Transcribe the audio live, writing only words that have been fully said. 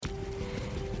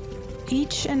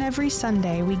Each and every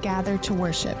Sunday we gather to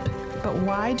worship, but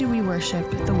why do we worship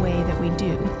the way that we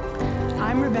do?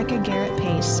 I'm Rebecca Garrett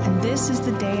Pace, and this is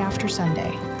the Day After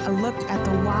Sunday, a look at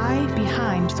the why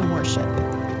behind the worship.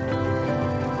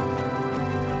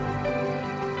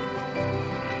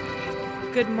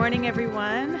 Good morning,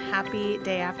 everyone. Happy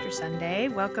Day After Sunday.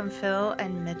 Welcome, Phil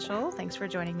and Mitchell. Thanks for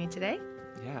joining me today.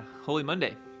 Yeah, Holy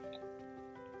Monday.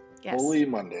 Yes. Holy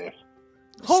Monday.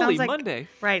 Holy Monday.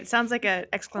 Right. Sounds like an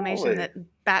exclamation Holy. that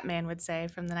Batman would say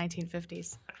from the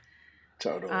 1950s.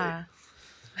 Totally. I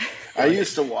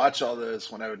used to watch all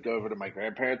those when I would go over to my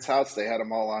grandparents' house. They had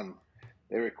them all on,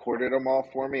 they recorded them all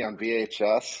for me on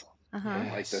VHS in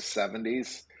like the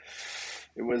 70s.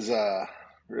 It was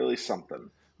really something.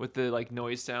 With the like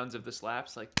noise sounds of the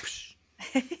slaps, like psh.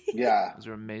 Yeah. Those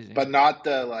are amazing. But not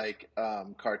the like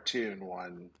cartoon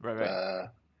one. Right.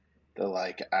 The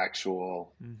like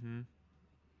actual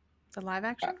The live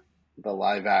action? The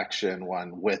live action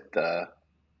one with the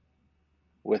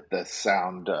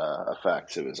sound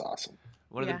effects. It was awesome.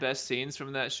 One of the best scenes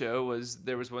from that show was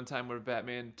there was one time where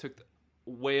Batman took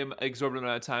way exorbitant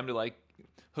amount of time to like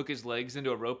hook his legs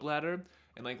into a rope ladder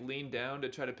and like lean down to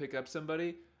try to pick up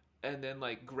somebody, and then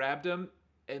like grabbed him,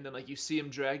 and then like you see him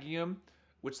dragging him,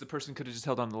 which the person could have just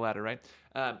held on the ladder, right?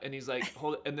 And he's like,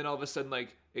 hold it, and then all of a sudden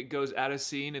like it goes out of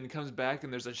scene and comes back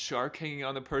and there's a shark hanging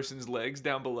on the person's legs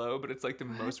down below, but it's like the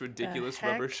most ridiculous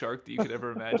rubber shark that you could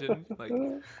ever imagine. Like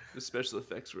the special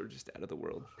effects were just out of the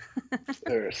world.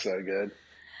 They were so good.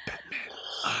 Batman,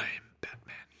 I'm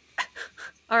Batman.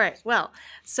 All right. Well,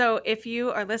 so if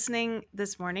you are listening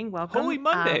this morning, welcome. Holy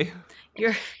Monday.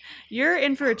 You're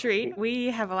in for a treat. We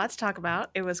have a lot to talk about.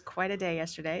 It was quite a day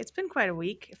yesterday. It's been quite a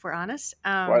week, if we're honest.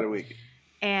 Quite a week.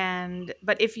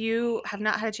 But if you have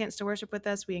not had a chance to worship with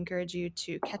us, we encourage you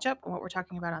to catch up on what we're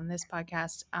talking about on this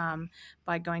podcast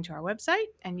by going to our website,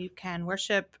 and you can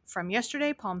worship from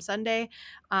yesterday, Palm Sunday,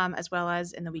 as well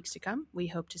as in the weeks to come. We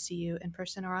hope to see you in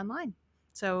person or online.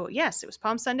 So yes, it was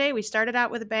Palm Sunday. We started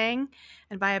out with a bang,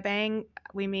 and by a bang,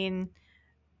 we mean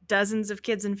dozens of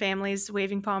kids and families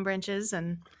waving palm branches,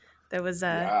 and there was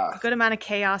a good amount of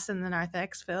chaos in the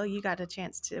narthex. Phil, you got a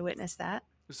chance to witness that.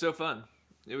 It was so fun.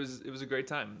 It was a great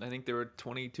time. I think there were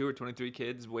 22 or 23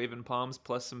 kids waving palms,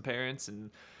 plus some parents and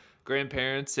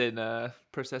grandparents, and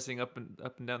processing up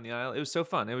and down the aisle. It was so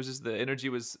fun. It was just the energy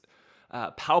was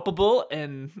palpable,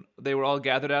 and they were all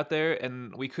gathered out there,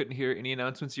 and we couldn't hear any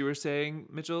announcements you were saying,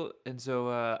 Mitchell, and so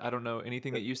I don't know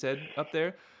anything that you said up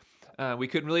there. We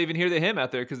couldn't really even hear the hymn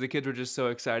out there because the kids were just so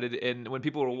excited, and when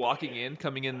people were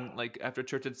coming in like after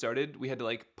church had started, we had to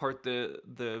like part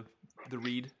the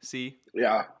reed see.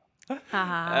 Yeah.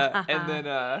 And then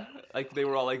like they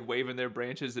were all like waving their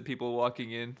branches at people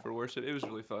walking in for worship. It was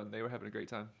really fun. They were having a great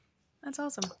time. That's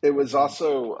awesome. It was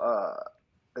also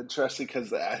interesting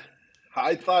because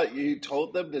I thought you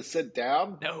told them to sit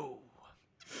down. No.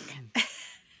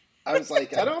 I was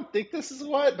like, I don't think this is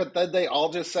what, but then they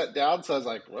all just sat down. So I was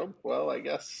like, well, I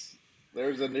guess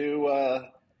there's a new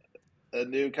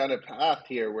kind of path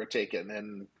here we're taking.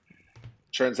 And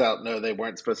turns out, no, they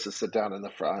weren't supposed to sit down in the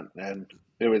front, and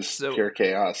it was pure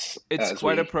chaos. It's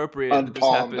quite appropriate.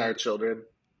 Unpalmed our children.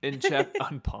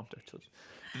 Unpalmed our children.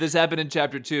 This happened in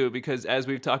chapter 2 because, as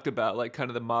we've talked about, like kind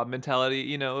of the mob mentality,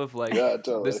 you know, of like,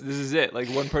 totally. this is it. Like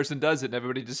one person does it and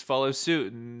everybody just follows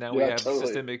suit. And now we have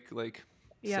systemic like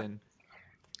sin.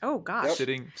 Oh gosh.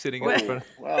 Sitting in front.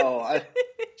 Well,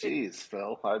 geez,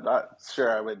 Phil, I'm not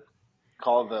sure I would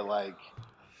call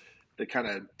the kind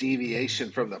of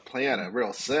deviation from the plan a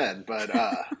real sin, but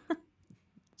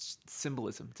it's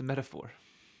symbolism. It's a metaphor.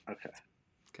 Okay.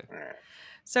 All right.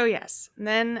 So yes, and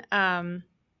then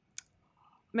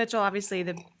Mitchell, obviously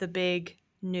the big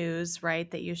news, right,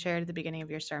 that you shared at the beginning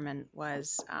of your sermon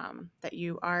was that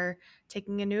you are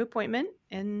taking a new appointment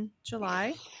in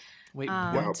July. Wait,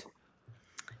 what?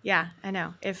 Yeah, I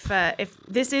know. If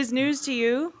this is news to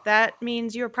you, that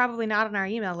means you're probably not on our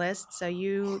email list, so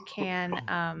you can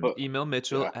email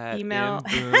Mitchell at email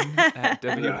at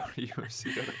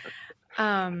WRUC.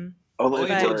 Only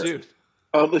till June.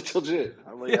 Only till June.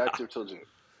 Only active till June.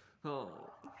 Oh.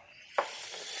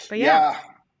 But yeah,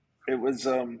 it was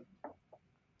it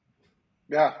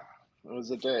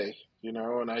was a day, you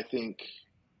know, and I think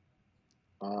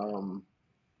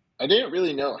I didn't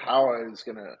really know how I was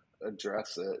gonna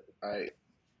address it.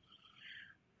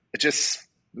 It just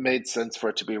made sense for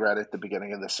it to be right at the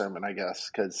beginning of the sermon, I guess,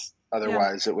 because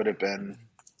otherwise it would have been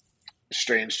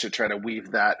strange to try to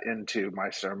weave that into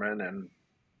my sermon. And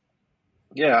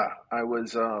I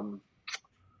was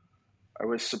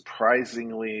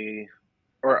surprisingly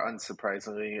or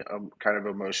unsurprisingly kind of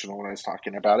emotional when I was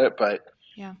talking about it, but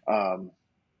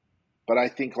but I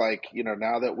think, like,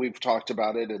 now that we've talked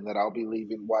about it and that I'll be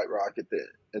leaving White Rock at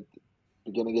the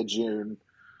beginning of June,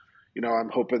 I'm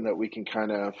hoping that we can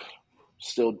kind of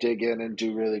still dig in and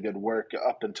do really good work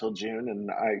up until June,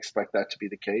 and I expect that to be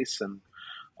the case. And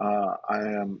I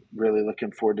am really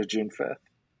looking forward to June 5th.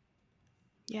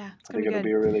 Yeah, it's I gonna think be it'll good.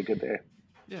 be a really good day.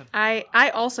 Yeah. I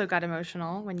also got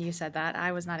emotional when you said that.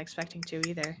 I was not expecting to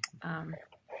either.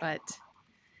 But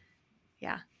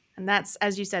yeah. And that's,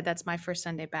 as you said, that's my first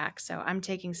Sunday back. So I'm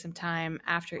taking some time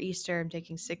after Easter. I'm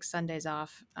taking 6 Sundays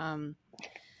off.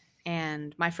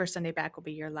 And my first Sunday back will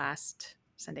be your last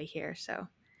Sunday here. So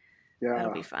that'll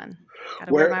Yeah. be fun. Got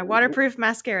to wear my Where waterproof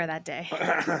mascara that day.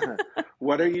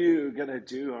 what are you gonna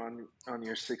do on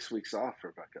your 6 weeks off,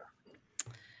 Rebecca?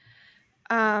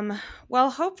 Well,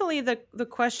 hopefully the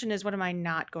question is, what am I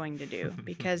not going to do?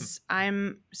 Because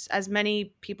I'm, as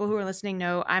many people who are listening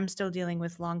know, I'm still dealing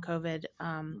with long COVID,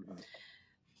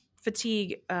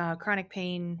 fatigue, chronic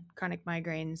pain, chronic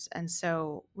migraines. And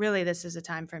so really this is a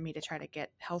time for me to try to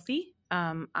get healthy.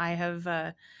 I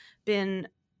have been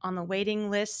on the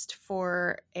waiting list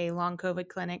for a long COVID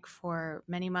clinic for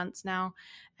many months now.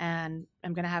 And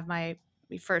I'm going to have my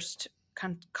first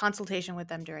consultation with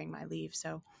them during my leave.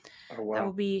 So Oh that will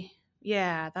wow. be,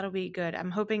 that'll be good.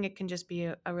 I'm hoping it can just be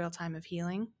a real time of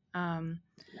healing.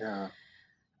 Yeah.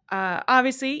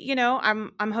 Obviously,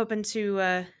 I'm hoping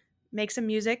to make some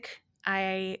music.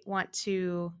 I want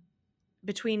to,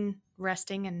 between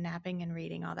resting and napping and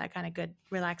reading, all that kind of good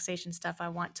relaxation stuff, I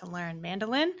want to learn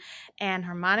mandolin and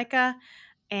harmonica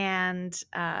and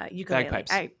ukulele.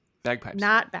 Bagpipes.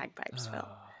 Not bagpipes, Phil.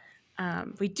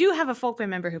 We do have a folk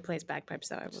band member who plays bagpipes,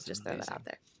 though. I will just throw that amazing. out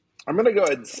there. I'm gonna go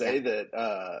ahead and say that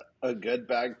a good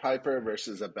bagpiper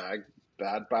versus a bad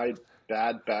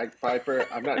bagpiper,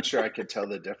 I'm not sure I could tell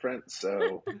the difference.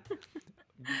 So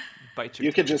Bite your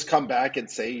you could tongue. just come back and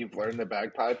say you've learned the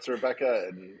bagpipes, Rebecca,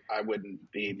 and I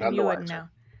wouldn't be none And the you wouldn't wiser. know.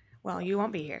 Well, you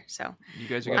won't be here, so. You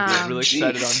guys are going to be really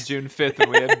excited on June 5th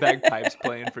when we have bagpipes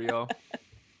playing for y'all.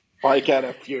 Like at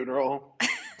a funeral.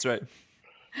 That's right.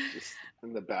 Just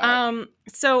in the back.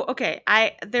 So, okay,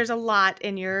 there's a lot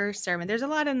in your sermon. There's a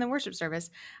lot in the worship service.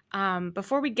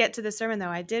 Before we get to the sermon, though,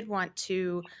 I did want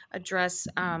to address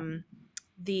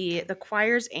the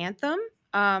choir's anthem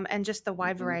and just the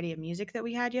wide variety of music that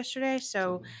we had yesterday.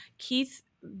 So Keith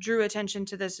drew attention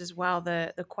to this as well.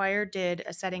 The choir did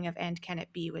a setting of And Can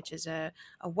It Be, which is a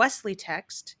Wesley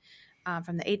text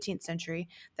from the 18th century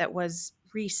that was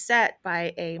reset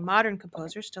by a modern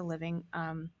composer still living,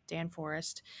 Dan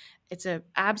Forrest. It's a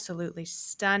absolutely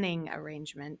stunning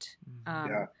arrangement.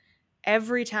 Yeah.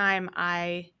 Every time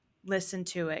I listen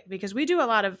to it, because we do a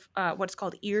lot of what's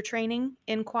called ear training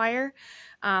in choir.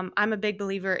 I'm a big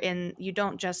believer in, you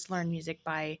don't just learn music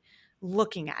by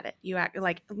looking at it. You act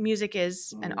like music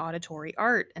is an auditory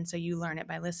art, and so you learn it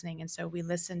by listening. And so we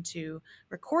listen to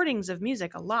recordings of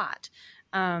music a lot.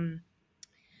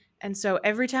 And so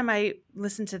every time I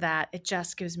listen to that, it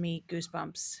just gives me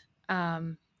goosebumps.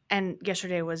 And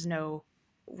yesterday was no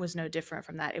different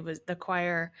from that. It was the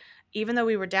choir, even though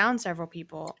we were down several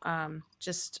people,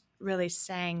 just really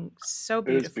sang so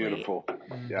beautifully. It was beautiful.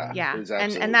 Yeah. Yeah. It was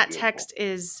absolutely and that beautiful. text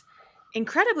is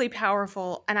incredibly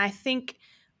powerful. And I think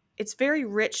it's very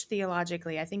rich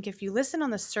theologically. I think if you listen on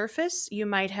the surface, you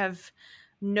might have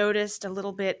noticed a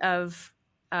little bit of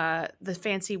the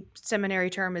fancy seminary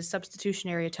term is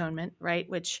substitutionary atonement, right?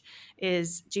 Which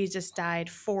is Jesus died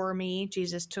for me.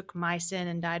 Jesus took my sin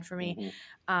and died for me,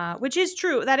 which is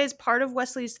true. That is part of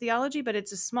Wesley's theology, but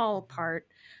it's a small part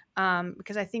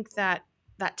because I think that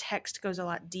text goes a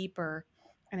lot deeper,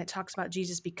 and it talks about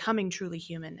Jesus becoming truly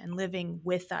human and living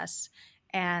with us,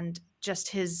 and just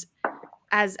his,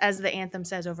 as the anthem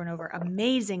says over and over,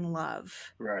 amazing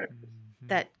love. Right.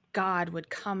 That God would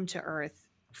come to earth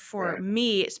for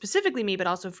me, specifically me, but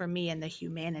also for me and the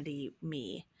humanity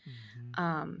me.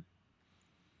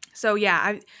 So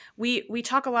yeah, we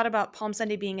talk a lot about Palm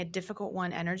Sunday being a difficult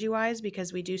one energy wise,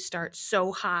 because we do start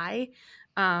so high,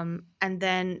 and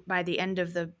then by the end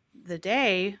of the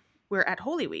day we're at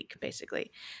Holy Week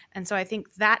basically. And so I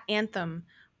think that anthem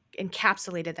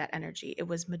encapsulated that energy. It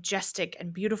was majestic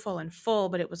and beautiful and full,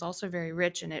 but it was also very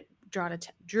rich, and it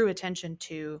drew attention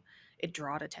to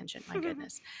my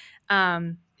goodness.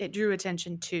 It drew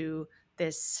attention to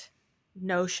this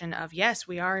notion of, yes,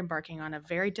 we are embarking on a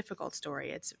very difficult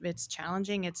story. It's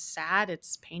challenging, it's sad,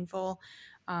 it's painful,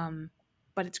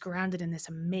 but it's grounded in this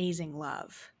amazing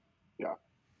love. Yeah.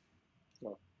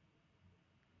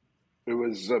 It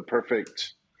was a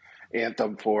perfect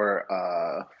anthem for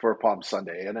Palm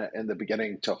Sunday and in the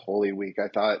beginning to Holy Week. I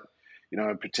thought,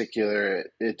 in particular,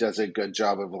 it does a good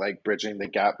job of like bridging the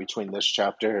gap between this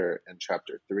chapter and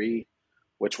chapter 3,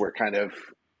 which we kind of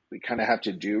have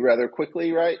to do rather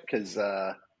quickly, right? Because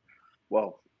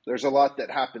well, there's a lot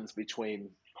that happens between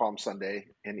Palm Sunday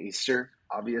and Easter,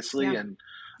 obviously, Yeah. and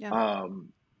Yeah.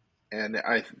 and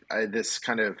I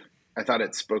thought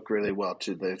it spoke really well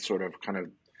to the sort of kind of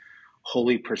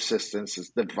holy persistence, this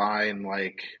divine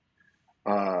like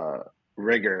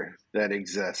rigor that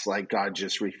exists, like God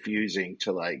just refusing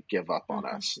to like give up on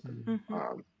us.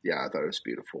 Yeah, I thought it was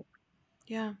beautiful.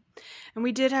 Yeah. And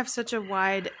we did have such a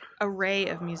wide array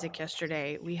of music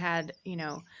yesterday. We had,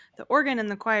 the organ and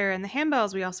the choir and the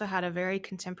handbells. We also had a very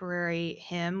contemporary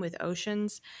hymn with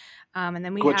oceans. And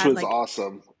then we Which had was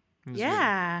awesome.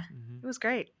 Yeah, it was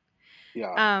great.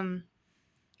 Yeah.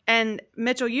 And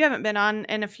Mitchell, you haven't been on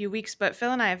in a few weeks, but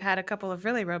Phil and I have had a couple of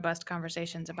really robust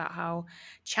conversations about how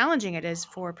challenging it is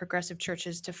for progressive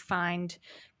churches to find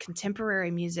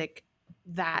contemporary music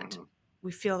that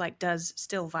we feel like does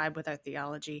still vibe with our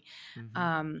theology.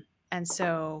 And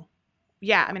so,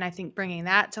 yeah, I mean, I think bringing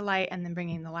that to light and then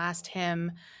bringing the last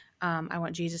hymn, I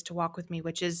Want Jesus to Walk With Me,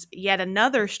 which is yet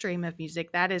another stream of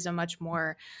music that is a much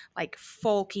more like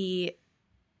folky,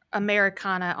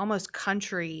 Americana, almost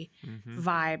country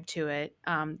vibe to it.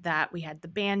 That we had the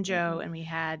banjo and we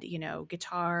had,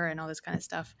 guitar and all this kind of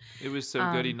stuff. It was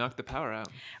so good he knocked the power out.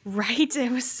 Right.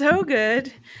 It was so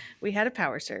good. We had a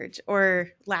power surge, or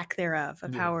lack thereof, a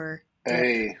power dip.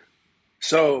 Hey,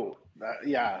 so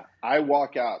yeah, I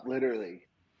walk out literally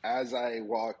as I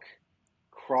walk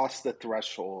across the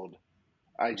threshold.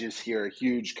 I just hear a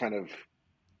huge kind of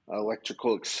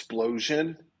electrical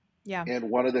explosion. Yeah. And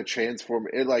one of the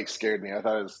transformers, it like scared me. I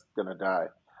thought I was going to die.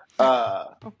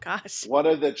 Oh gosh. One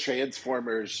of the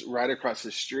transformers right across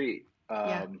the street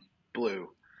blew.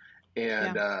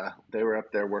 And they were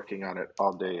up there working on it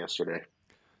all day yesterday.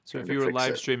 So if you were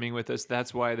live streaming with us,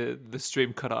 that's why the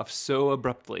stream cut off so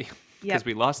abruptly. Because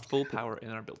we lost full power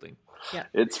in our building. Yeah.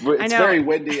 It's very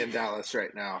windy in Dallas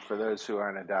right now. For those who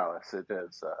aren't in Dallas, it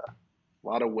is a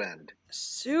lot of wind.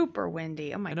 Super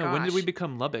windy. Oh my gosh. When did we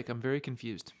become Lubbock? I'm very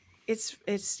confused. It's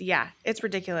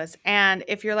ridiculous. And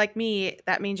if you're like me,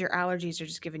 that means your allergies are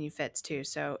just giving you fits too.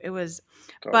 So it was,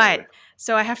 but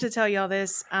so I have to tell you all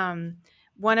this.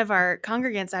 One of our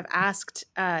congregants, I've asked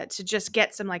to just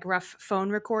get some like rough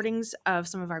phone recordings of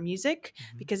some of our music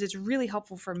because it's really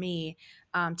helpful for me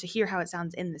to hear how it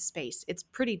sounds in the space. It's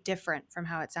pretty different from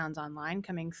how it sounds online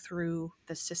coming through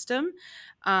the system.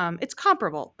 It's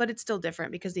comparable, but it's still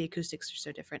different because the acoustics are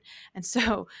so different. And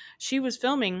so she was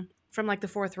filming from like the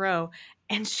 4th row,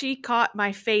 and she caught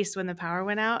my face when the power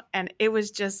went out, and it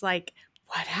was just like,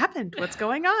 what happened? What's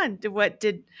going on?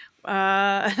 And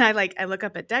I look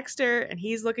up at Dexter, and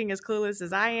he's looking as clueless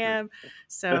as I am.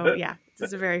 So yeah,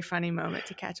 it's a very funny moment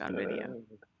to catch on video.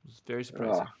 It's very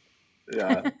surprising.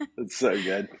 Yeah, it's so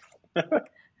good.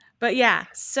 But yeah,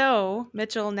 so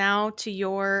Mitchell, now to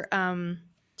your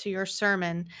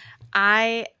sermon,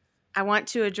 I want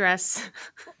to address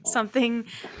something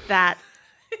that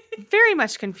very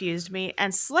much confused me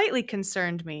and slightly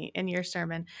concerned me in your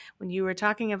sermon when you were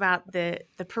talking about the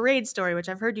parade story, which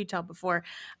I've heard you tell before.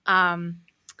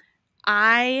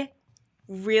 I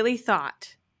really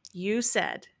thought you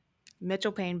said,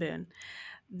 Mitchell Payne Boone,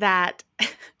 that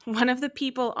one of the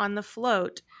people on the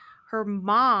float, her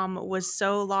mom was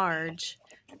so large, ...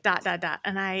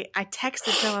 And I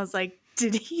texted Phil, I was like,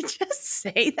 did he just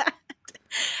say that?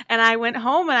 And I went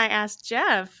home and I asked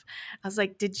Jeff, I was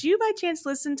like, did you by chance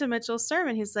listen to Mitchell's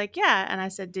sermon? He's like, yeah. And I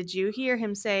said, did you hear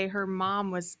him say her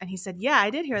mom was, and he said, yeah, I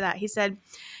did hear that. He said,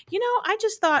 I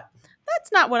just thought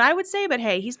that's not what I would say, but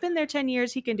hey, he's been there 10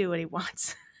 years. He can do what he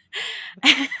wants.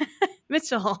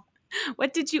 Mitchell,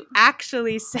 what did you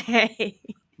actually say?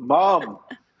 Mom.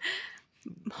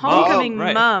 Homecoming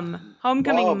mom.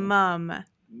 Homecoming mom.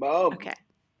 Mom. Okay.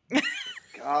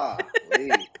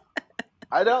 Golly.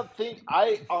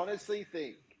 I honestly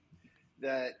think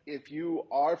that if you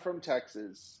are from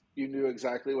Texas, you knew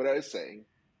exactly what I was saying.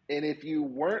 And if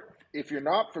you're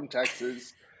not from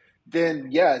Texas, then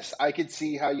yes, I could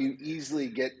see how you easily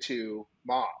get to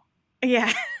mom.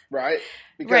 Yeah. Right?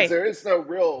 Because there is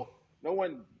no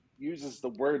one uses the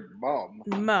word mom.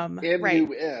 Mum.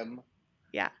 M-U-M.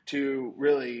 Yeah. To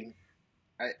really,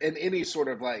 in any sort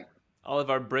of like, all of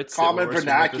our Brits common that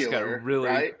vernacular, got really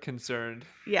right? concerned.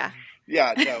 Yeah.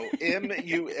 Yeah, no,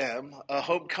 M-U-M, a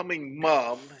homecoming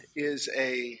mom is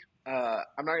I'm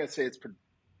not going to say it's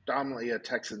predominantly a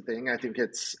Texan thing. I think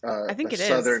it's a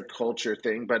Southern culture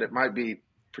thing, but it might be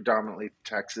predominantly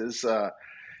Texas.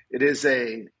 It is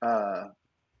an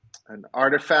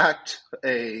artifact.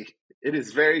 It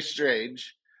is very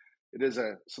strange It is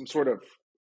some sort of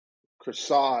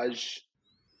corsage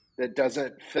that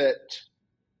doesn't fit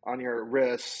on your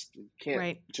wrist. You can't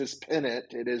Right. just pin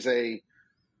it. It is a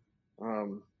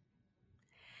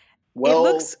It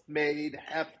looks well-made,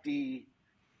 hefty,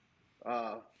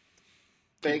 Keep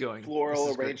fake going. floral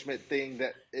This is great. arrangement thing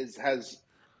that has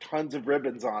tons of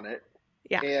ribbons on it,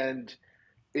 yeah. and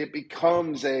it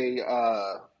becomes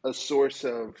a source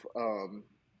of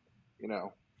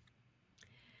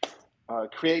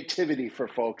creativity for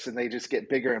folks, and they just get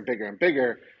bigger and bigger and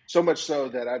bigger. So much so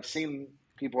that I've seen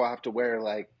people have to wear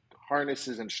like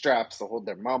harnesses and straps to hold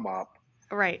their mom up.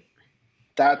 Right.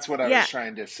 That's what I Yeah. was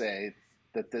trying to say.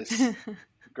 That this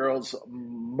girl's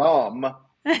mom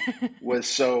was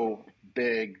so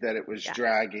big that it was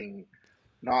dragging,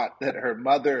 not that her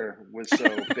mother was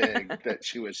so big that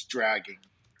she was dragging.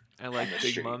 I like on the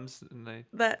big street. mums. And I,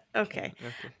 But okay.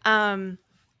 okay.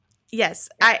 Yes.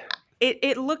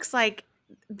 It looks like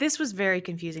this was very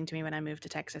confusing to me when I moved to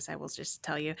Texas, I will just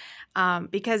tell you.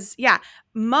 Because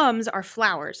mums are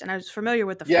flowers, and I was familiar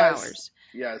with the flowers.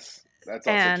 Yes, that's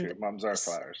also And true. Mums are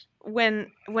flowers.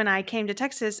 When I came to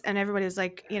Texas and everybody was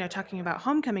like, talking about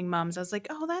homecoming mums, I was like,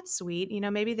 oh, that's sweet.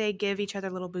 Maybe they give each other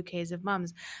little bouquets of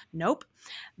mums. Nope.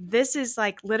 This is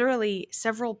like literally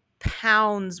several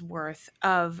pounds worth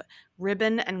of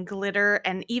ribbon and glitter,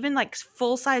 and even like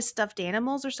full-size stuffed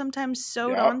animals are sometimes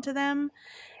sewed onto them.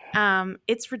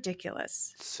 It's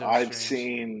ridiculous. So I've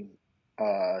strange. seen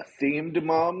themed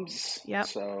mums. Yep.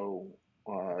 So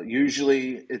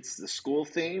usually it's the school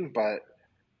theme, but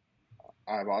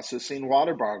I've also seen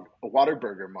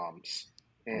Whataburger mums,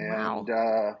 and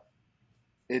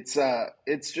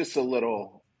it's just a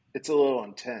little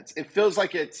intense. It feels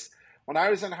like when I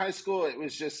was in high school, it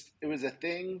was a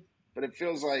thing, but it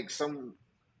feels like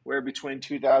somewhere between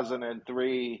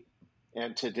 2003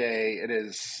 and today, it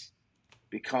has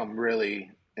become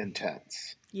really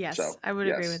intense. Yes, So, I would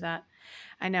agree with that.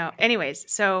 I know.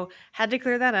 Anyways, so had to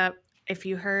clear that up. If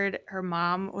you heard her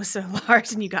mom was so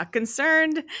large and you got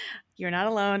concerned, you're not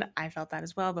alone. I felt that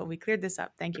as well, but we cleared this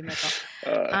up. Thank you, Mitchell.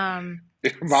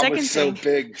 Your mom was so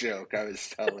big joke, I was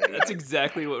telling you. That's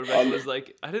exactly what Rebecca was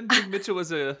like. I didn't think Mitchell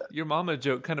was your mama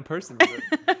joke kind of person.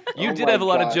 But you did have a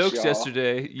lot of jokes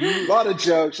yesterday. A lot of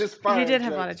jokes. Just fire You did jokes.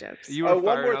 have a lot of jokes. You were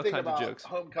one more all thing kinds about of jokes.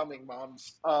 homecoming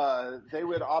moms. They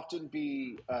would often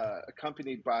be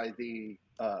accompanied by the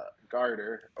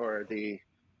garter, or the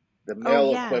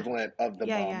male equivalent of the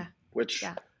mom, which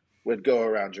would go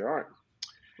around your arm.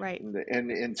 Right.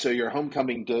 And so your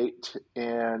homecoming date,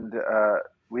 and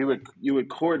you would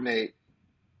coordinate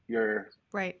your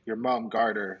mom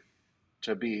garter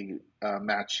to be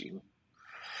matching.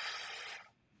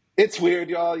 It's weird,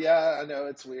 y'all. Yeah, I know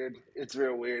it's weird. It's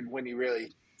real weird when you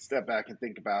really step back and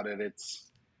think about it. It's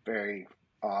very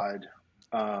odd.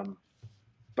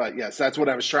 But yes, that's what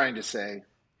I was trying to say.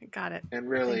 Got it. And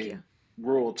really,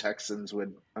 rural Texans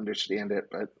would understand it.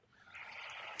 But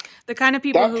the kind of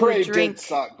people who would drink did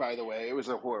suck, by the way. It was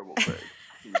a horrible parade.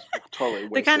 It was totally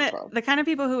the kind of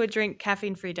people who would drink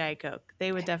caffeine-free Diet Coke.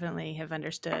 They would definitely have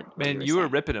understood. Man, you were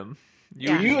ripping them.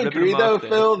 Do you agree, though,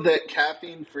 Phil, that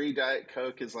caffeine-free Diet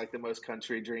Coke is like the most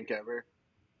country drink ever?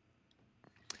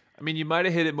 I mean, you might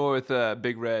have hit it more with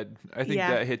Big Red. I think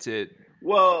that hits it.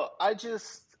 Well,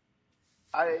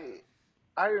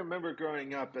 I remember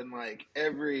growing up in like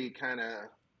every kind of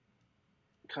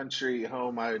country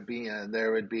home I would be in,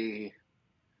 there would be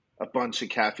a bunch of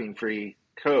caffeine-free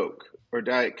Coke or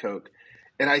Diet Coke.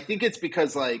 And I think it's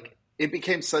because like it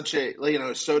became such a,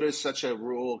 soda is such a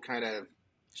rural kind of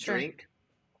drink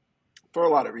for a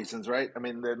lot of reasons, right? I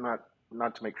mean, they're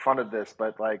not to make fun of this,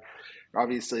 but like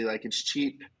obviously like it's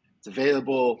cheap, it's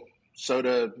available.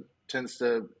 Soda tends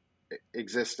to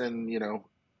exist in,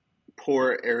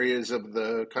 poor areas of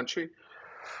the country.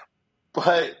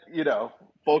 But,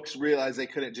 folks realized they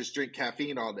couldn't just drink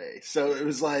caffeine all day. So it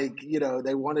was like,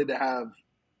 they wanted to have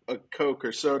a Coke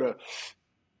or soda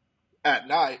at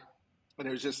night. And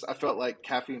it was just, I felt like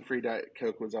caffeine-free Diet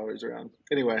Coke was always around.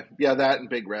 Anyway, that and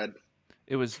Big Red.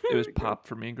 It was pop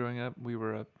for me growing up. We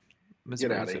were Missouri.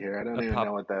 Get out of here. I don't even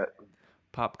know what that.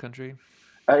 Pop country.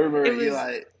 I remember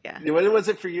Eli. Yeah. What was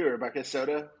it for you, Rebecca?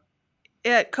 Soda?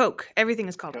 Coke. Everything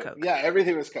is called Coke. Yeah,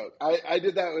 everything was Coke. I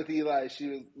did that with Eli. I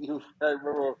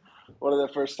remember one of the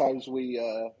first times we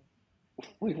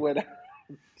went out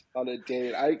on a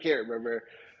date. I can't remember.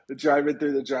 Driving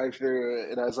through the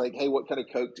drive-thru, and I was like, "Hey, what kind of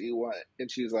Coke do you want?"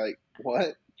 And she was like,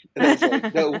 "What?" And I was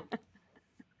like, "No,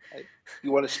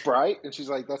 you want a Sprite?" And she's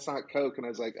like, "That's not Coke." And I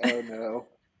was like, "Oh no,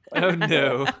 oh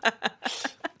no."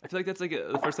 I feel like that's like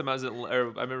the first time I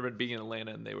remember being in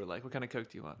Atlanta, and they were like, "What kind of Coke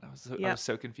do you want?" I was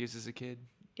so confused as a kid.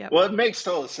 Yep. Well, it makes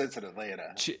total sense in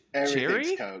Atlanta. Everything's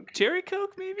Cherry? Coke. Cherry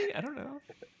Coke, maybe? I don't know.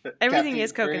 Everything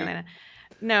is Coke in Caffeine-free. Atlanta.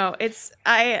 No,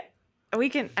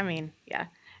 yeah.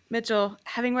 Mitchell,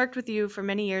 having worked with you for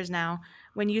many years now,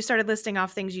 when you started listing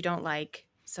off things you don't like,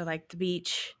 so like the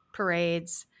beach,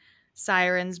 parades,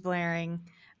 sirens blaring,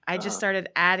 I just started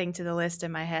adding to the list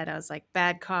in my head. I was like,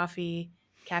 bad coffee,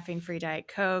 caffeine-free Diet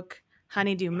Coke,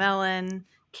 honeydew melon,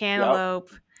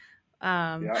 cantaloupe.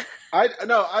 Yeah.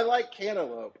 I like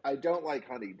cantaloupe. I don't like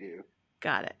honeydew.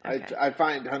 Got it. Okay. I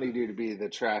find honeydew to be the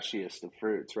trashiest of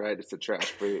fruits, right? It's a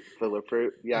trash fruit, filler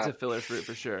fruit. Yeah. It's a filler fruit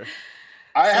for sure.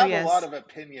 I So, have yes. a lot of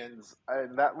opinions,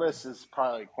 and that list is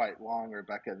probably quite long,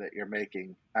 Rebecca, that you're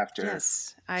making after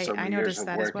Yes, so I many years noticed of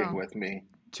that as working well. with me.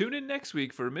 Tune in next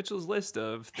week for Mitchell's list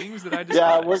of things that I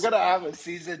despise. Yeah, we're gonna have a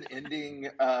season ending.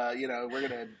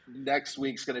 Next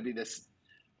week's gonna be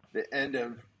the end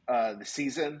of the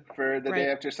season for the Right.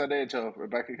 day after Sunday until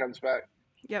Rebecca comes back.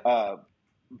 Yep.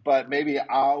 But maybe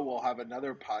I will have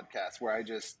another podcast where I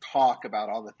just talk about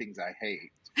all the things I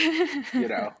hate.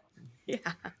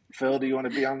 Yeah. Phil, do you want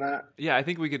to be on that? Yeah, I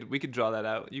think we could draw that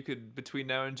out. You could between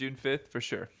now and June 5th for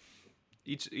sure.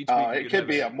 Each week It could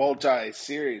be a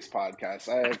multi-series podcast.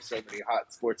 I have so many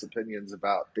hot sports opinions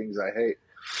about things I hate.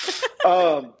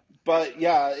 But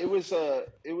yeah, it was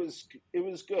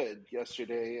good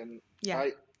yesterday, and Yeah.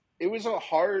 it was a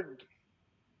hard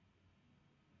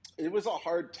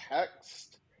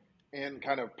text, and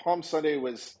kind of Palm Sunday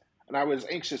was, and I was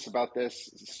anxious about this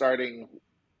starting,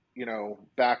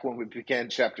 back when we began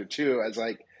chapter 2. I was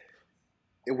like,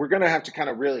 we're going to have to kind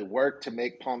of really work to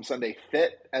make Palm Sunday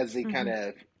fit as the kind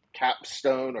of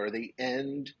capstone or the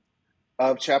end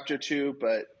of chapter 2.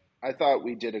 But I thought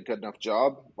we did a good enough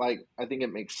job. Like, I think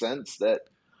it makes sense that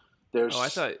there's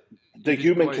the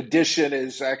human condition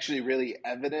is actually really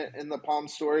evident in the Palm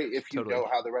story if you know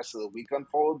how the rest of the week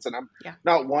unfolds. And I'm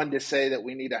not one to say that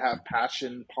we need to have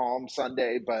Passion Palm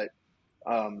Sunday, but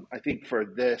I think for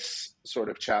this sort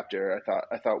of chapter,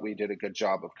 I thought we did a good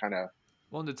job of kind of.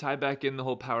 Well, and to tie back in the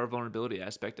whole power vulnerability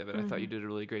aspect of it, I thought you did a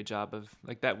really great job of,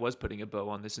 like, that was putting a bow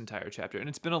on this entire chapter. And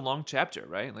it's been a long chapter,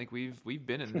 right? Like, we've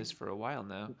been in this for a while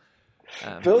now.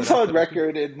 Phil's on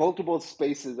record in multiple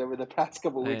spaces over the past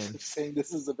couple of weeks of saying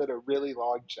this has been a really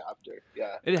long chapter.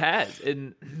 Yeah. It has.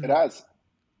 And it has.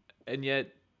 And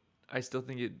yet, I still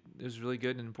think it was really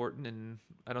good and important, and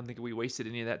I don't think we wasted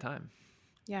any of that time.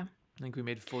 Yeah. I think we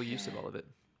made full use of all of it.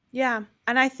 Yeah.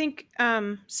 And I think,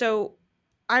 so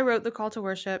I wrote the call to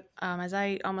worship, as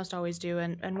I almost always do.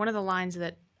 And one of the lines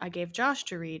that I gave Josh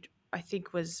to read, I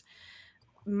think, was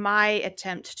my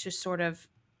attempt to sort of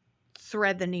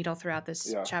thread the needle throughout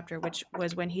this chapter, which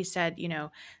was when he said,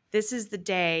 this is the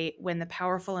day when the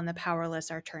powerful and the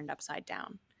powerless are turned upside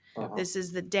down. This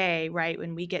is the day, right,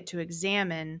 when we get to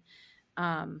examine,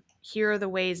 here are the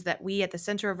ways that we at the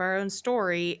center of our own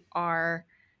story are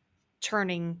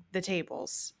turning the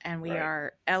tables, and we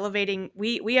are elevating.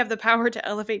 We have the power to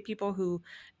elevate people who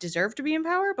deserve to be in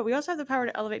power, but we also have the power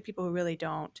to elevate people who really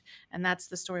don't. And that's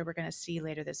the story we're going to see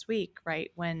later this week, right?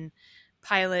 When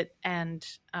Pilate and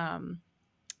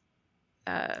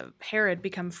Herod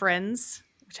become friends,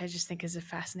 which I just think is a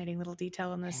fascinating little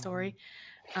detail in this story.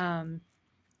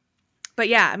 But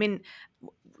yeah, I mean,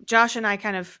 Josh and I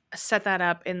kind of set that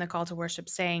up in the call to worship,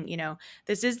 saying,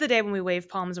 this is the day when we wave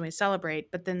palms and we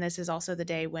celebrate, but then this is also the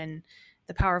day when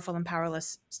the powerful and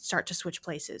powerless start to switch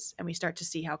places, and we start to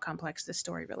see how complex this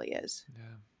story really is.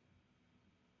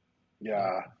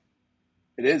 Yeah.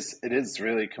 It is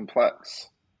really complex.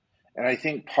 And I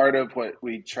think part of what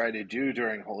we try to do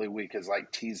during Holy Week is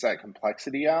like tease that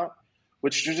complexity out,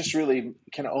 which just really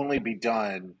can only be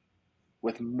done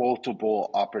with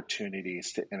multiple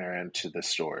opportunities to enter into the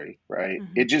story, right?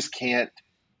 It just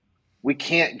we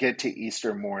can't get to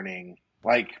Easter morning,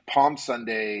 like Palm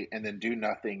Sunday, and then do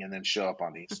nothing and then show up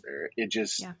on Easter. It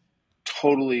just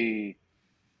totally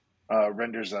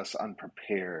renders us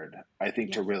unprepared, I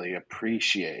think, to really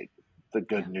appreciate the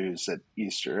good news that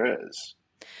Easter is.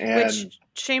 And which,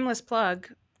 shameless plug,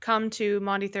 come to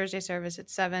Maundy Thursday service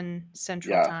at 7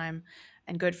 Central Time,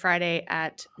 and Good Friday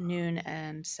at noon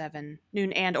and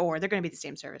or they're going to be the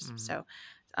same service. So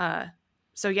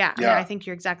yeah, I mean, I think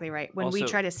you're exactly right. When we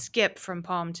try to skip from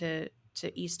Palm to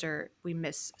Easter, we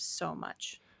miss so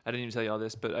much. I didn't even tell you all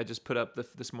this, but I just put up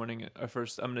this morning I'm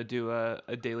going to do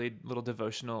a daily little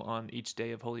devotional on each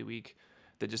day of Holy Week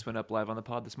that just went up live on the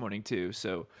pod this morning too.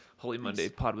 So Holy Monday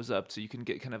pod was up, so you can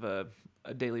get kind of a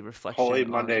daily reflection. Holy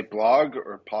Monday blog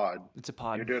or pod? It's a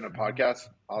pod. You're doing a podcast?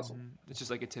 Awesome. It's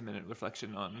just like a 10-minute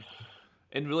reflection on,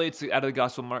 and really it's out of the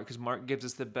Gospel of Mark, because Mark gives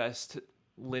us the best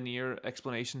linear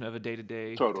explanation of a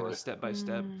day-to-day, kind of step by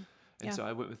step. And Yeah. so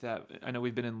I went with that. I know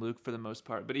we've been in Luke for the most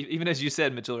part, but even as you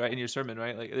said, Mitchell, right, in your sermon,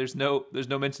 right, like there's no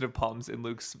mention of palms in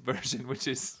Luke's version, which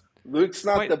is Luke's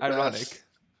not quite the ironic. best.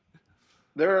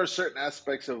 There are certain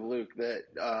aspects of Luke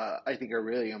that I think are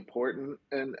really important,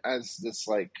 and as this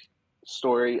like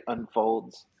story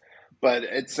unfolds, but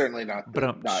it's certainly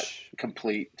But not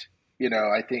complete.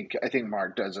 I think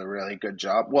Mark does a really good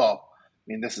job. Well, I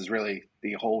mean, this is really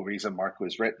the whole reason Mark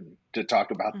was written, to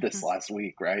talk about this last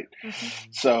week, right?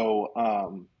 So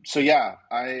yeah,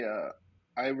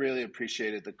 I really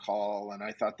appreciated the call, and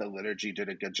I thought the liturgy did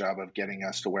a good job of getting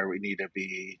us to where we need to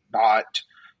be, not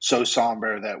so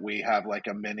somber that we have like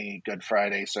a mini Good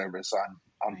Friday service on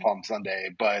Right. Palm Sunday,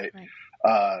 but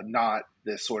not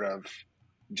this sort of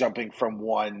jumping from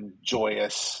one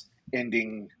joyous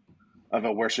ending of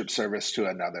a worship service to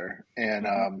another. And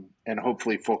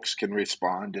hopefully folks can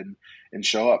respond and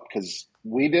show up, because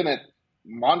we didn't.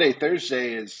 Maundy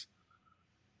Thursday is,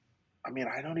 I mean,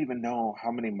 I don't even know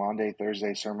how many Maundy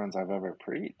Thursday sermons I've ever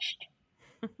preached,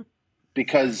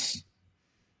 because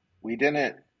we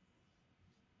didn't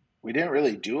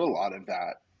really do a lot of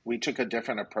that. We took a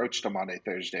different approach to Maundy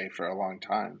Thursday for a long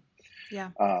time.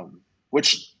 Yeah.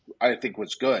 Which I think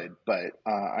was good, but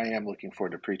I am looking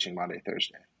forward to preaching Maundy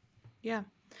Thursday. Yeah.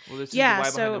 Well, this is Yeah, the why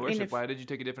so, behind the I mean, worship. if- Why did you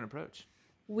take a different approach?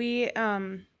 We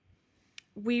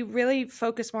really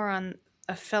focus more on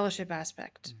a fellowship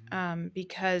aspect,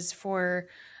 because for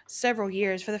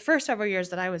the first several years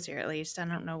that I was here, at least, I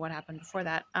don't know what happened before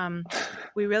that,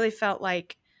 we really felt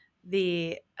like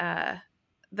the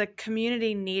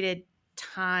community needed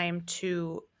time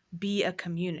to be a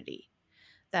community,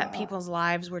 that people's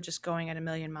lives were just going at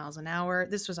 1,000,000 miles an hour.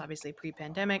 This was obviously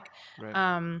pre-pandemic.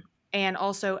 Right. And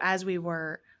also, as we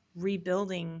were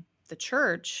rebuilding the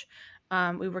church,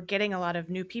 we were getting a lot of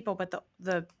new people, but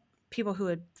the people who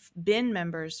had been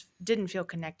members didn't feel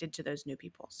connected to those new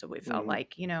people. So we felt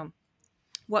like,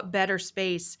 what better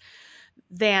space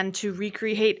than to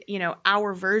recreate,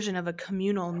 our version of a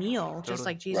communal meal, just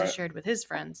like Jesus shared with his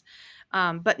friends,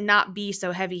 but not be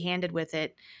so heavy-handed with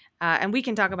it. And we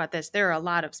can talk about this. There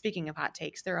are speaking of hot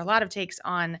takes, there are a lot of takes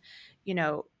on,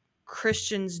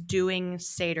 Christians doing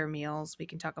Seder meals. We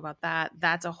can talk about that.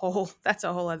 That's a whole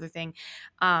other thing.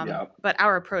 But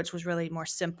our approach was really more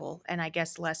simple, and I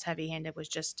guess less heavy-handed, was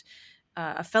just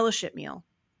a fellowship meal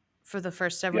for the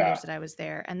first several years that I was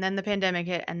there. And then the pandemic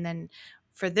hit. And then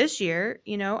for this year,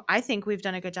 I think we've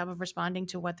done a good job of responding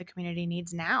to what the community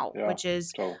needs now, which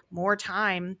is more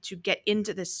time to get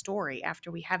into this story after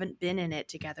we haven't been in it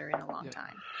together in a long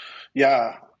time.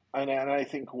 Yeah. And I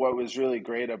think what was really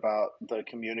great about the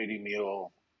community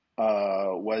meal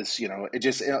was, it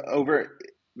just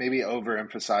maybe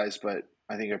overemphasized, but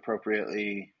I think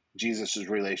appropriately, Jesus's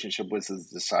relationship with his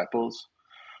disciples,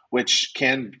 which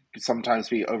can sometimes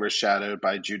be overshadowed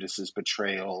by Judas's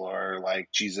betrayal, or like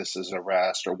Jesus's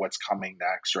arrest, or what's coming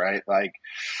next, right? Like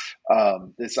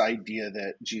this idea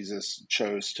that Jesus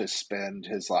chose to spend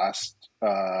his last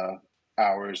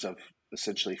hours of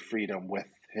essentially freedom with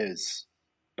his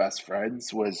best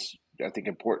friends was, I think,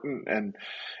 important. And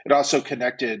it also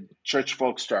connected church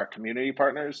folks to our community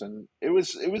partners, and it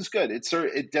was good.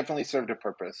 It definitely served a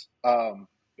purpose. But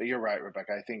you're right,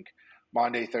 Rebecca. I think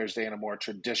Maundy Thursday in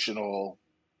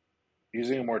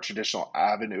using a more traditional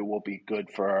avenue will be good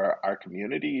for our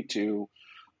community to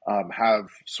have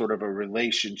sort of a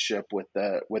relationship with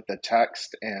the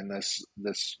text and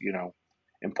this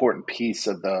important piece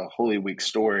of the Holy Week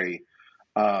story,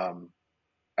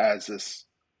 as this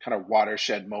kind of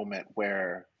watershed moment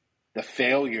where the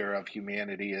failure of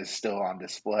humanity is still on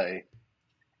display,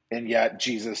 and yet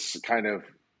Jesus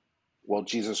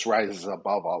rises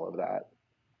above all of that.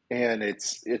 And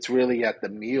it's really at the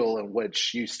meal in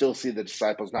which you still see the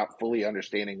disciples not fully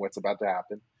understanding what's about to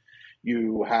happen.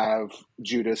 You have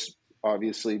Judas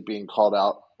obviously being called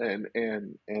out and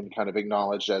kind of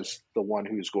acknowledged as the one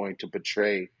who's going to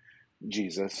betray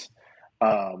Jesus.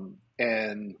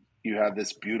 And you have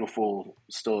this beautiful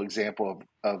still example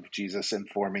of Jesus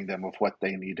informing them of what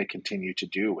they need to continue to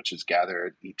do, which is gather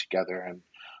and eat together and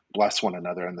bless one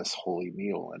another in this holy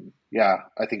meal. And yeah,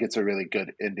 I think it's a really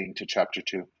good ending to chapter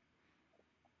 2.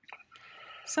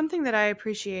 Something that I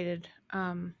appreciated,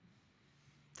 that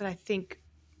I think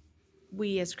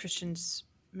we as Christians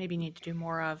maybe need to do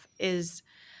more of, is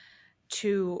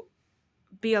to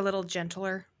be a little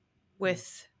gentler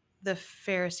with the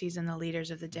Pharisees and the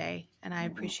leaders of the day. And I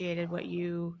appreciated what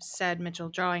you said, Mitchell,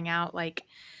 drawing out, like,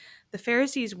 the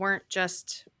Pharisees weren't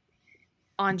just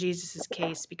on Jesus's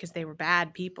case because they were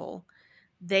bad people.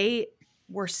 They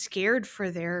were scared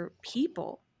for their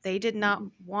people. They did not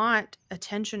want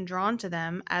attention drawn to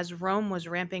them as Rome was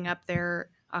ramping up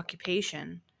their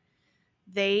occupation.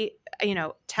 they,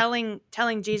 telling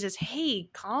Jesus, hey,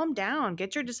 calm down,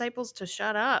 get your disciples to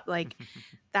shut up, like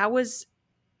that was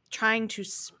trying to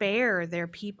spare their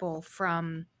people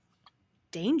from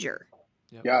danger.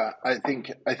 Yep. Yeah, I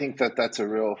think that that's a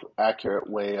real accurate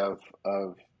way of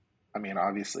I mean,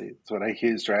 obviously it's what I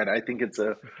used, right? I think it's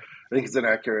an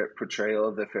accurate portrayal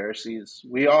of the Pharisees.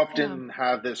 We Yeah. often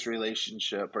have this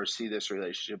relationship or see this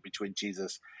relationship between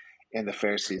Jesus and the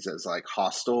Pharisees as like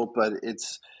hostile, but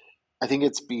I think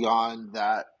it's beyond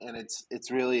that, and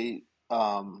it's really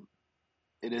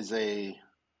it is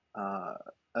uh,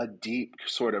 a deep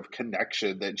sort of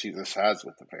connection that Jesus has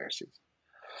with the Pharisees.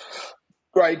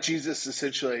 Right? Jesus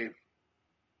essentially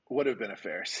would have been a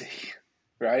Pharisee,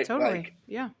 right? Totally. Like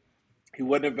Yeah. he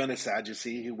wouldn't have been a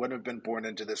Sadducee. He wouldn't have been born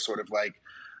into this sort of like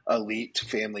elite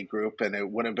family group, and it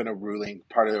wouldn't have been a ruling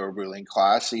part of a ruling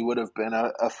class. He would have been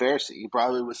a Pharisee. He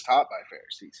probably was taught by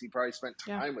Pharisees. He probably spent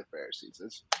Yeah. time with Pharisees.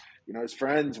 His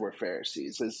friends were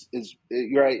Pharisees.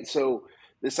 You're right. So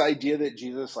this idea that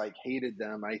Jesus like hated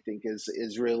them, I think,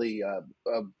 is really a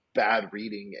bad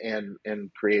reading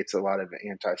and creates a lot of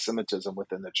anti-Semitism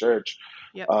within the church.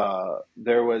 Yep.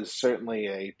 There was certainly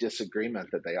a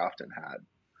disagreement that they often had,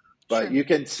 but Sure. you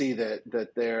can see that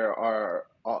there are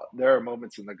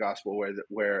moments in the gospel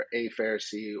where a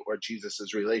Pharisee or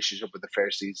Jesus's relationship with the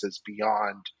Pharisees is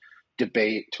beyond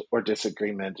debate or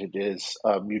disagreement. It is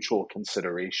a mutual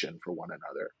consideration for one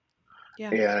another.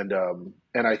 Yeah.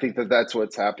 And I think that that's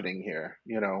what's happening here.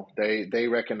 They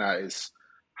recognize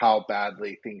how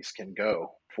badly things can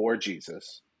go for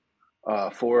Jesus,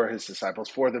 for his disciples,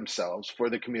 for themselves, for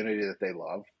the community that they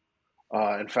love.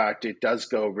 In fact, it does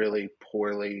go really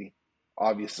poorly,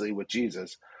 obviously, with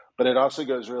Jesus, but it also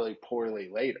goes really poorly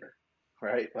later,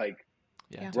 right? Like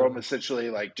Yeah, Yeah. Rome totally. essentially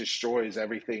like destroys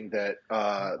everything that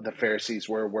the Pharisees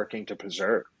were working to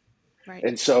preserve, Right.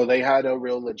 and so they had a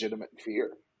real legitimate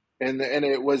fear, and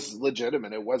it was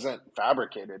legitimate. It wasn't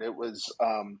fabricated. It was,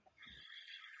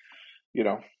 you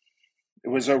know, it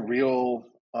was a real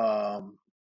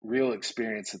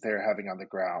experience that they were having on the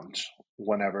ground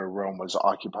whenever Rome was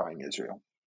occupying Israel.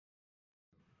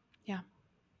 Yeah.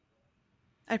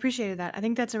 I appreciated that. I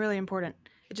think that's a really important.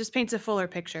 It just paints a fuller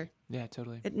picture. Yeah,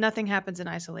 totally. Nothing happens in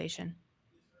isolation.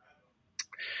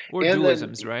 Or And then,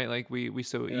 dualisms, right? Like we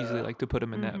so easily yeah, like to put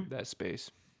them in Mm-hmm. that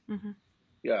space. Mm-hmm.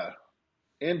 yeah.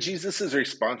 And Jesus's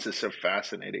response is so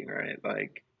fascinating, right?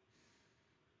 Like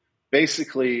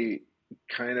basically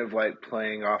kind of like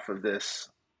playing off of this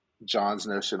John's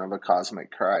notion of a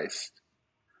cosmic Christ.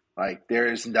 Like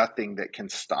there is nothing that can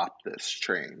stop this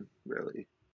train, really,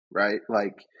 right?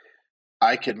 Like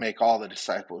I could make all the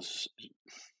disciples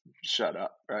shut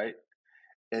up, right?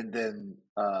 And then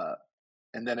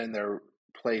in their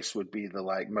place would be the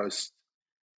like most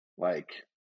like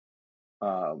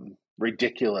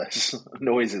ridiculous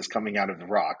noises coming out of the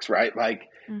rocks, right? Like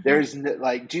Mm-hmm.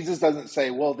 like Jesus doesn't say,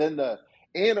 well, then the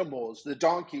animals, the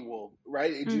donkey will,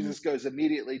 right? And Mm-hmm. Jesus goes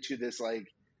immediately to this like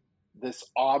this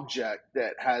object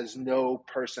that has no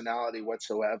personality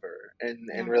whatsoever, and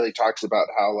Yeah. really talks about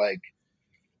how like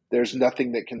there's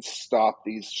nothing that can stop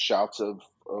these shouts of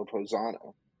Hosanna,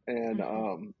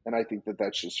 Mm-hmm. and I think that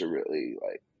that's just a really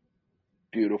like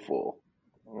beautiful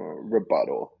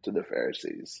rebuttal to the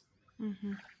Pharisees.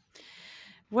 Mm-hmm.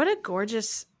 What a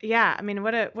gorgeous, yeah. I mean,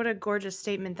 what a gorgeous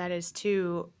statement that is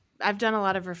too. I've done a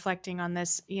lot of reflecting on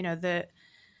this.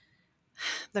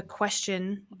 The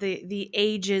question, the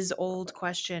ages old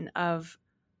question of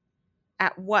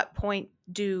at what point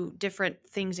do different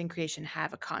things in creation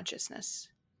have a consciousness,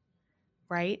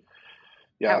 right? At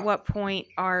Yeah, what point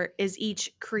is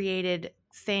each created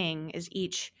thing, is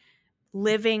each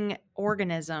living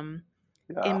organism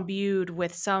yeah. imbued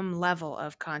with some level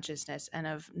of consciousness and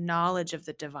of knowledge of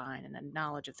the divine and a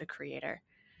knowledge of the creator?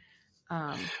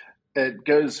 Um, It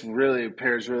pairs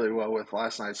really well with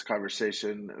last night's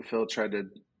conversation. Phil tried to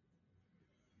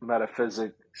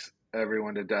metaphysics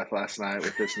everyone to death last night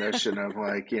with this notion of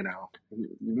like,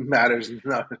 matters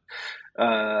not,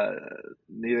 uh,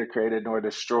 neither created nor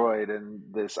destroyed, and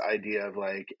this idea of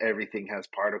like everything has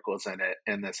particles in it,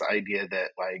 and this idea that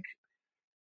like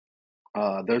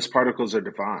those particles are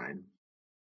divine,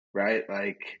 right?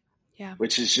 Like, yeah.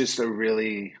 which is just a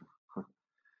really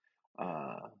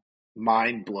uh,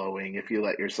 mind blowing if you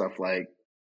let yourself like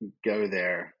go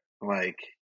there. Like,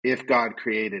 if God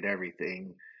created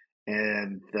everything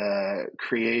and the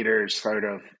creator's sort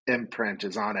of imprint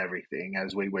is on everything,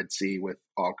 as we would see with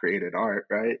all created art,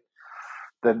 right?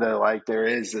 Then there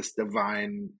is this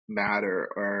divine matter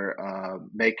or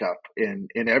makeup in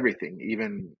everything,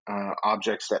 even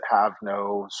objects that have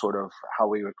no sort of how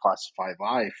we would classify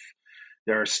life.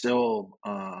 There are still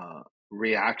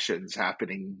reactions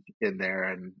happening in there,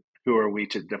 and who are we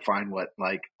to define what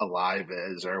like alive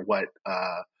is, or what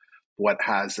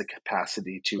has the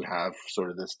capacity to have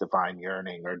sort of this divine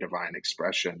yearning or divine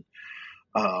expression.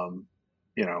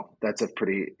 That's a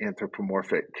pretty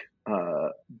anthropomorphic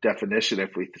definition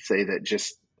if we say that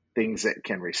just things that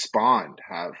can respond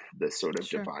have this sort of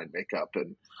divine makeup.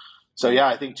 And so, yeah,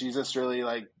 I think Jesus really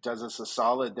like does us a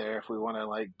solid there. If we want to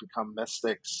like become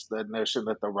mystics, the notion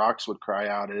that the rocks would cry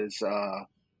out is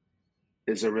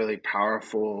a really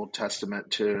powerful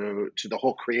testament to the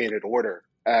whole created order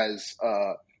as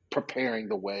preparing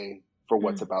the way for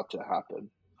what's about to happen,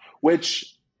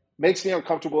 which makes me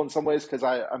uncomfortable in some ways because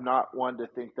I'm not one to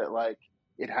think that like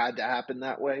it had to happen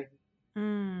that way.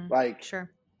 Sure.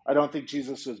 I don't think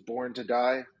Jesus was born to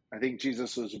die. I think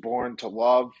Jesus was born to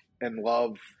love, and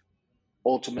love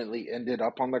ultimately ended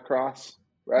up on the cross,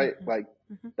 right? Like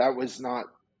that was not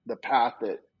the path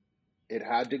that it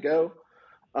had to go.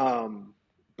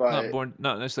 But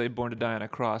not necessarily born to die on a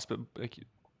cross, but like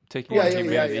taking on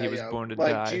humanity, he was born to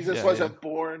die. Jesus wasn't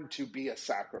born to be a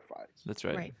sacrifice. That's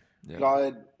right. Yeah.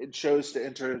 God chose to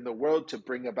enter in the world to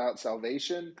bring about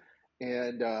salvation.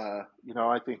 And,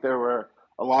 I think there were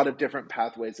a lot of different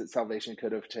pathways that salvation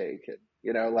could have taken.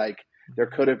 There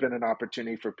could have been an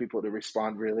opportunity for people to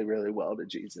respond really, really well to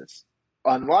Jesus.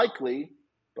 Unlikely,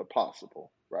 but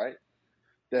possible, right?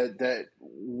 That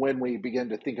when we begin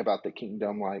to think about the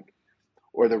kingdom,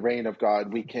 or the reign of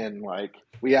God,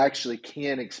 we actually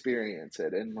can experience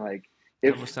it. And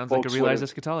it almost sounds like a realized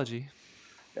eschatology.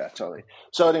 Yeah, totally.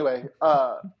 So anyway,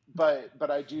 but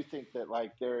I do think that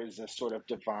there is a sort of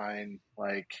divine,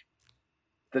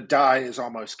 the die is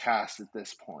almost cast at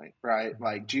this point, right?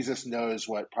 Like Jesus knows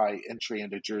what probably entry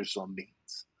into Jerusalem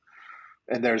means.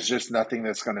 And there's just nothing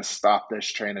that's going to stop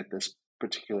this train at this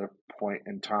particular point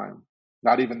in time.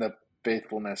 Not even the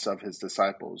faithfulness of his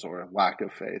disciples or lack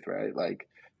of faith, right?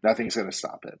 Nothing's going to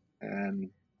stop it. And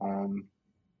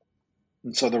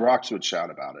so the rocks would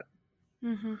shout about it.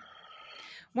 Mm-hmm.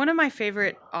 One of my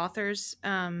favorite authors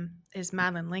is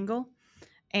Madeleine L'Engle.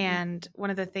 And one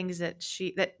of the things that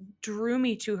drew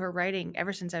me to her writing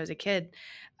ever since I was a kid,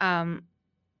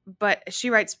 but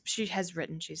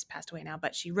she's passed away now,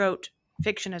 but she wrote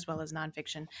fiction as well as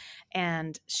nonfiction.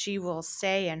 And she will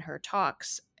say in her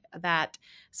talks that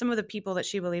some of the people that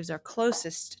she believes are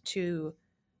closest to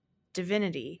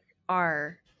divinity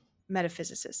are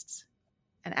metaphysicists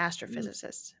and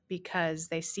astrophysicists, because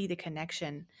they see the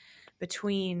connection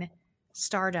between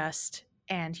stardust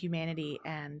and humanity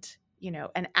and,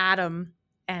 an atom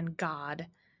and God,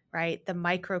 right? The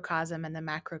microcosm and the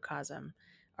macrocosm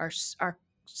are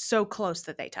so close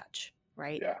that they touch,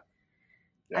 right? Yeah.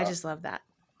 I just love that.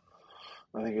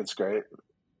 I think it's great.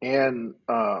 And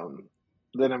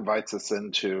then invites us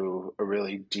into a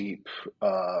really deep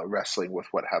wrestling with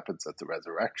what happens at the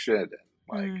resurrection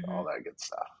and all that good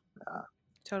stuff. Yeah.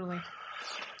 Totally.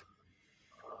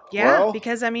 Yeah,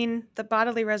 because the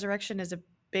bodily resurrection is a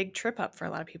big trip up for a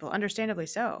lot of people, understandably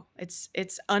so.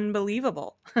 It's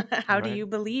unbelievable. How do you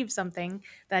believe something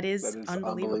that is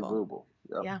unbelievable?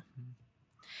 Yep. Yeah.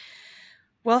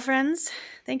 Well, friends,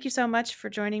 thank you so much for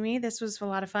joining me. This was a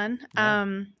lot of fun.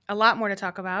 Yeah. A lot more to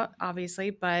talk about,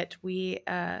 obviously, but we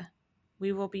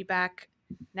will be back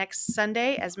next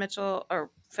Sunday, as Mitchell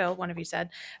or Phil, one of you said,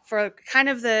 for kind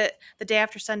of the day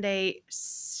after Sunday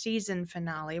season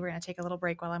finale. We're going to take a little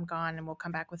break while I'm gone, and we'll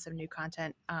come back with some new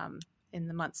content in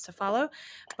the months to follow.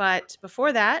 But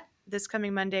before that, this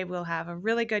coming Monday, we'll have a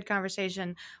really good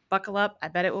conversation. Buckle up. I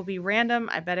bet it will be random.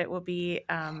 I bet it will be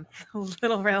a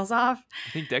little rails off.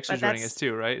 I think Dexter's joining us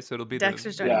too, right? So it'll be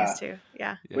Dexter's joining us too.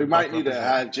 Yeah. We might need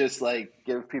to just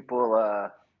give people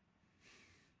a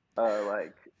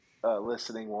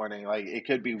listening warning. It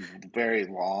could be very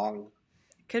long.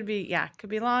 Could be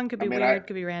long, could be weird,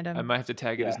 could be random. I might have to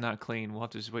tag it as not clean. We'll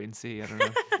have to just wait and see. I don't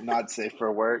know. Not safe for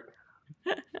work.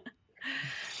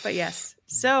 But yes.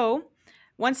 So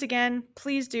once again,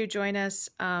 please do join us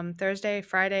Thursday,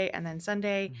 Friday, and then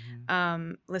Sunday.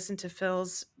 Listen to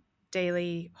Phil's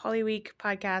daily Holy Week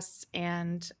podcasts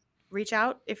and reach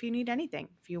out if you need anything.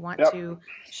 If you want to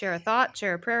share a thought,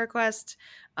 share a prayer request,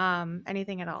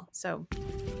 anything at all. So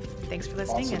thanks for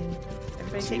listening, and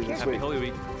everybody take care. Happy Holy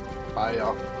Week. Bye,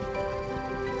 y'all.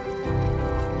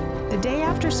 The Day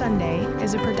After Sunday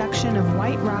is a production of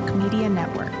White Rock Media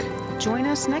Network. Join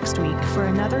us next week for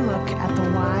another look at the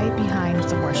why behind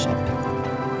the worship.